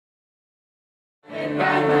Si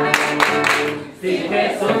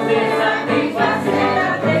Jesús te satisface,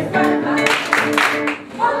 date palmas.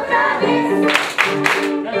 Otra vez,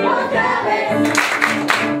 otra vez.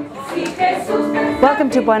 Si Jesús te Welcome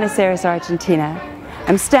to Buenos Aires, Argentina.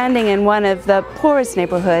 I'm standing in one of the poorest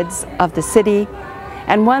neighborhoods of the city,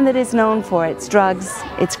 and one that is known for its drugs,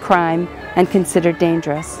 its crime, and considered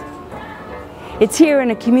dangerous. It's here in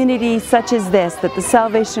a community such as this that the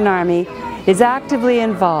Salvation Army is actively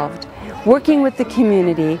involved, working with the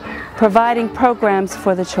community, providing programs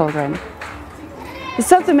for the children. The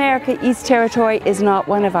South America East Territory is not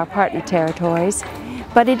one of our partner territories,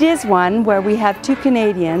 but it is one where we have two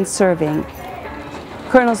Canadians serving.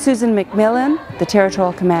 Colonel Susan McMillan, the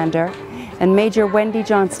Territorial Commander, and Major Wendy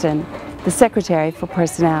Johnston, the Secretary for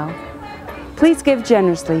Personnel. Please give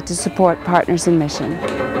generously to support Partners in Mission.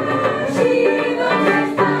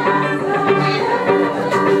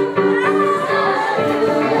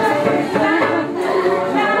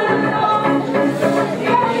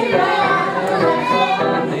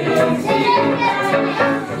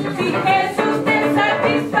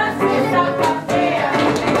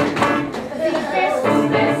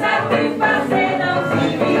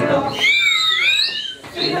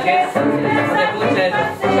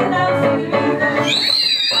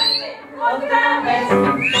 Otra vez.